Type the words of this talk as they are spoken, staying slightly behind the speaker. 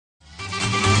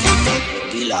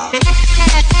killer.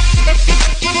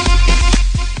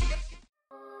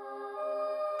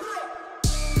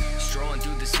 Strolling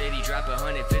through the city, drop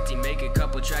 150, make a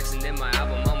couple tracks, and then my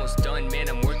album almost done. Man,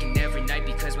 I'm working every night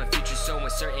because my future's so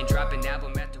uncertain. Drop an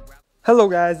album after rap. Hello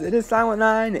guys, it is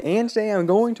Silent9, and today I'm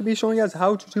going to be showing you guys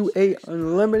how to do a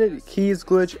unlimited keys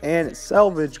glitch and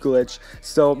salvage glitch.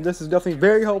 So this is definitely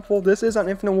very helpful. This is on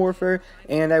Infinite Warfare,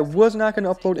 and I was not going to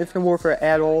upload Infinite Warfare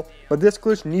at all, but this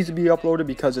glitch needs to be uploaded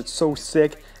because it's so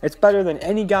sick. It's better than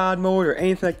any god mode or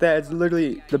anything like that. It's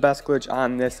literally the best glitch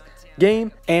on this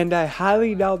game, and I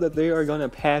highly doubt that they are going to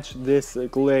patch this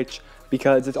glitch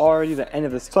because it's already the end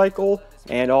of the cycle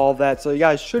and all that. So you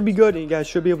guys should be good, and you guys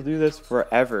should be able to do this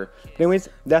forever. But anyways,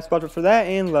 that's about it for that,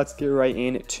 and let's get right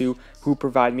into who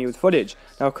provided me with footage.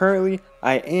 Now currently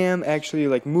I am actually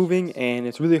moving, and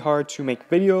it's really hard to make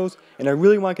videos, and I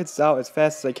really want to get this out as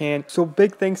fast as I can. So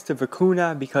big thanks to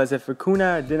Vicuna, because if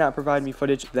Vicuna did not provide me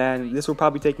footage, then this will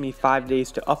probably take me 5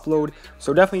 days to upload.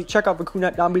 So definitely check out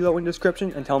Vicuna down below in the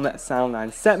description and tell them that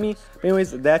Silent9 sent me. But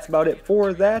anyways, that's about it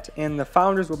for that, and the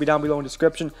founders will be down below in the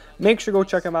description. Make sure to go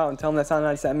check them out and tell them that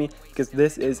Silent9 sent me, because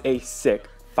this is a sick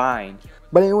find.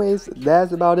 But anyways,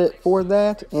 that's about it for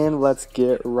that, and let's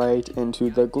get right into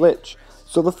the glitch.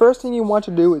 So the first thing you want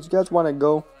to do is you guys want to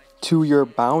go to your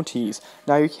bounties.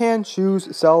 Now you can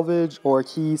choose salvage or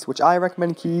keys, which I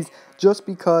recommend keys just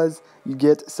because you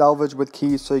get salvage with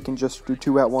keys, so you can just do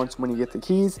 2 at once when you get the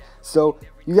keys. So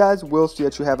you guys will see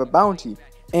that you have a bounty.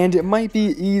 And it might be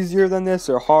easier than this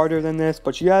or harder than this,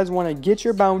 but you guys want to get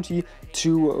your bounty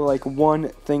to one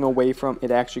thing away from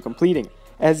it actually completing.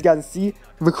 As you guys can see,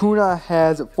 Vicuna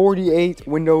has 48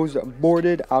 windows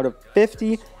boarded out of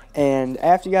 50, and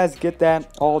after you guys get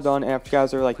that all done, after you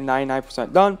guys are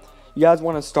 99% done, you guys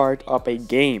want to start up a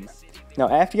game. Now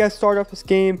after you guys start up this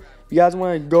game, you guys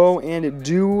want to go and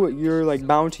do your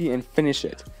bounty and finish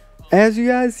it. As you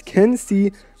guys can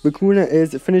see, Vicuna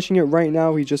is finishing it right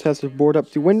now. He just has to board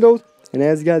up 2 windows, and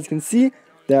as you guys can see,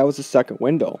 that was the second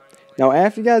window. Now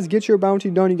after you guys get your bounty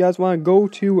done, you guys want to go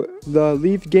to the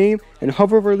leave game and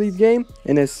hover over leave game,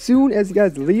 and as soon as you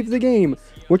guys leave the game,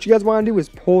 what you guys want to do is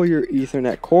pull your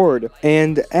Ethernet cord.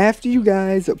 And after you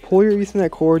guys pull your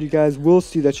Ethernet cord, you guys will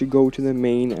see that you go to the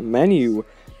main menu.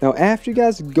 Now after you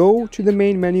guys go to the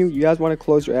main menu, you guys want to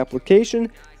close your application,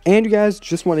 and you guys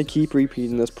just want to keep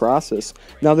repeating this process.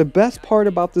 Now the best part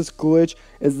about this glitch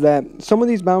is that some of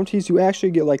these bounties you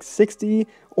actually get 60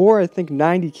 or I think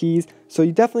 90 keys, so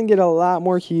you definitely get a lot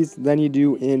more keys than you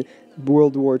do in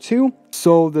World War II,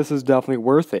 so this is definitely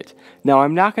worth it. Now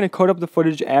I'm not going to cut up the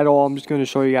footage at all. I'm just going to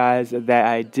show you guys that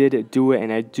I did do it,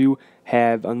 and I do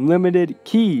have unlimited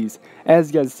keys.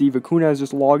 As you guys see, Vicuna is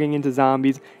just logging into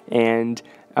zombies, and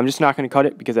I'm just not going to cut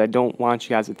it because I don't want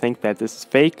you guys to think that this is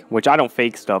fake, which I don't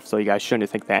fake stuff, so you guys shouldn't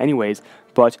think that anyways.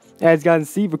 But as you guys can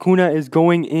see, Vicuna is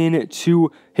going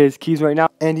into his keys right now,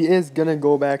 and he is going to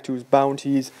go back to his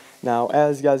bounties. Now,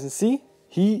 as you guys can see,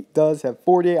 he does have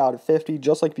 48 out of 50,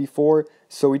 just like before,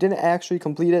 so he didn't actually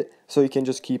complete it, so you can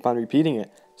just keep on repeating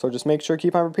it. So just make sure to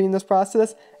keep on repeating this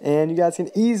process, and you guys can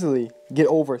easily get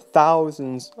over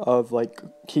thousands of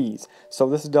keys. So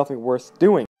this is definitely worth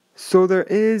doing. So there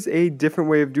is a different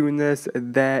way of doing this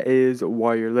that is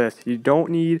wireless. You don't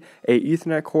need a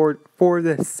Ethernet cord for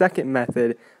the second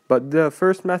method, but the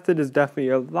first method is definitely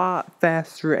a lot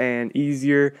faster and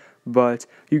easier, but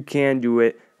you can do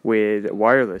it with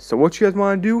wireless. So what you guys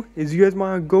want to do is you guys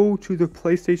want to go to the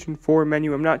PlayStation 4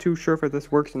 menu. I'm not too sure if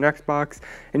this works in Xbox,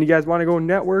 and you guys want to go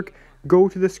network, go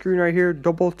to the screen right here,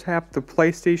 double tap the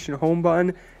PlayStation home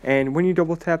button, and when you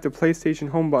double tap the PlayStation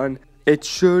home button, it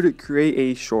should create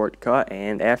a shortcut.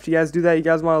 And after you guys do that, you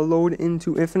guys want to load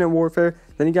into Infinite Warfare.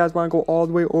 Then you guys want to go all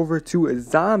the way over to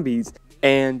zombies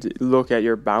and look at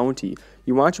your bounty.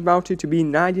 You want your bounty to be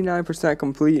 99%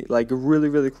 complete,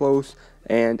 really close.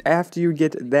 And after you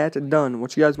get that done,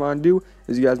 what you guys want to do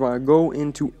is you guys want to go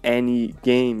into any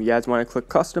game. You guys want to click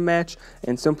custom match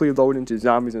and simply load into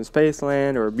Zombies in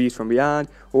Spaceland or Beast from Beyond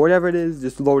or whatever it is.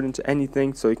 Just load into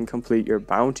anything so you can complete your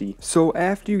bounty. So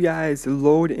after you guys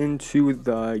load into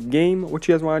the game, what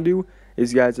you guys want to do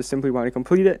is you guys just simply want to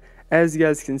complete it. As you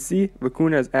guys can see,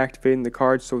 Vicuna is activating the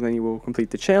card, so then you will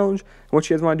complete the challenge. And what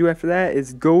you guys want to do after that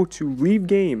is go to leave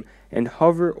game and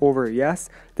hover over yes.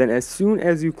 Then as soon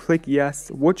as you click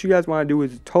yes, what you guys want to do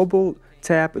is double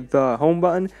tap the home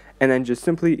button and then just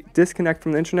simply disconnect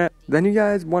from the internet. Then you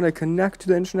guys want to connect to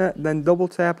the internet, then double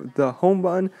tap the home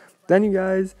button. Then you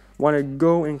guys want to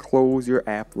go and close your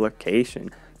application.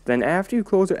 Then after you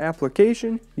close your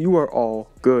application, you are all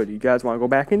good. You guys want to go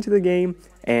back into the game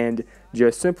and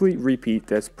just simply repeat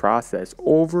this process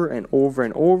over and over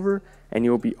and over, and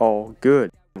you'll be all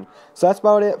good. So that's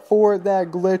about it for that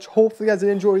glitch. Hopefully you guys did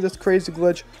enjoy this crazy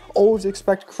glitch. Always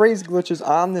expect crazy glitches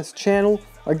on this channel.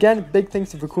 Again, big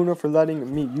thanks to Vicuna for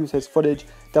letting me use his footage.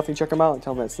 Definitely check him out and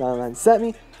tell him that Salvage sent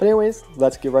me. But anyways,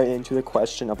 let's get right into the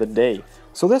question of the day.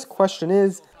 So this question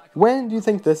is, when do you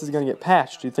think this is going to get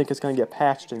patched? Do you think it's going to get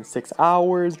patched in 6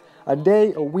 hours, a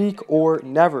day, a week, or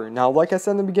never? Now, like I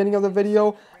said in the beginning of the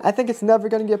video, I think it's never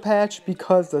going to get patched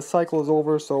because the cycle is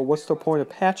over, so what's the point of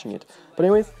patching it? But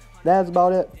anyways, that's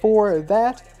about it for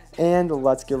that, and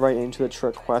let's get right into the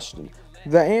trick question.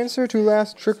 The answer to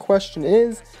last trick question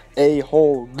is a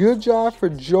hole. Good job for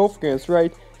Joe for getting this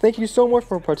right. Thank you so much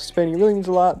for participating. It really means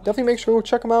a lot. Definitely make sure to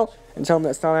check him out and tell him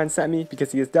that Salvage sent me,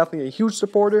 because he is definitely a huge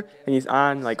supporter and he's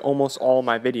on like almost all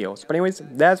my videos. But anyways,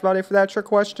 that's about it for that trick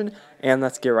question, and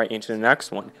let's get right into the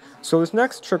next one. So this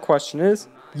next trick question is,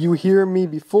 you hear me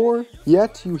before,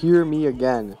 yet you hear me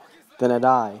again. Then I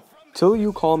die, till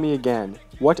you call me again.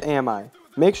 What am I?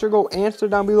 Make sure to go answer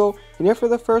down below, and if you're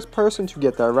the first person to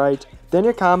get that right, then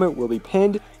your comment will be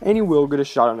pinned and you will get a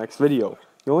shout out next video.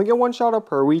 You only get one shout out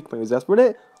per week, but that's about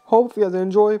it. Hope you guys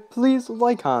enjoy. Please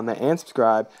like, comment, and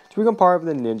subscribe to become part of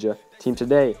the Ninja team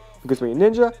today. Because when you're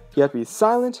Ninja, you have to be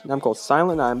silent, and I'm called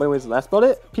Silent 9. But anyways, that's about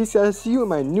it. Peace out. See you in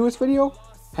my newest video.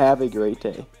 Have a great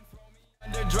day.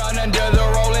 Drown under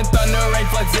the rolling thunder, rain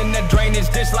floods in the drainage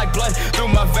ditch like blood through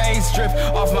my veins, drip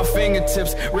off my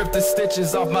fingertips, rip the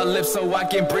stitches off my lips so I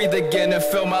can breathe again and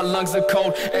fill my lungs with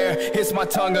cold air. Hits my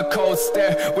tongue a cold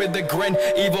stare with a grin.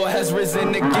 Evil has risen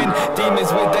again.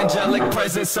 Demons with angelic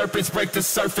presence, serpents break the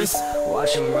surface.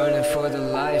 Watch them running for the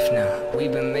life now.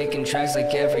 We've been making tracks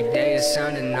like every day, it's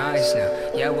sounding nice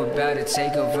now. Yeah, we're about to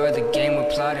take over the game,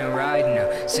 we're plotting right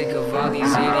now. Sick of all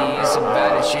these idiots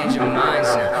about to change their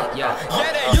minds now. Yeah,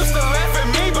 they used to laugh at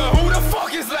me, but who the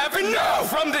fuck is laughing now?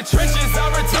 From the trenches I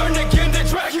return again to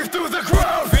drag you through the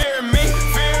crowd. Fear me,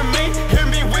 hear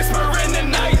me whisper in the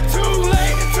night. Too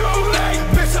late,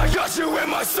 bitch, I got you in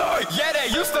my sight. Yeah,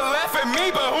 they used to laugh at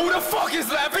me, but who the fuck is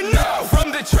laughing now?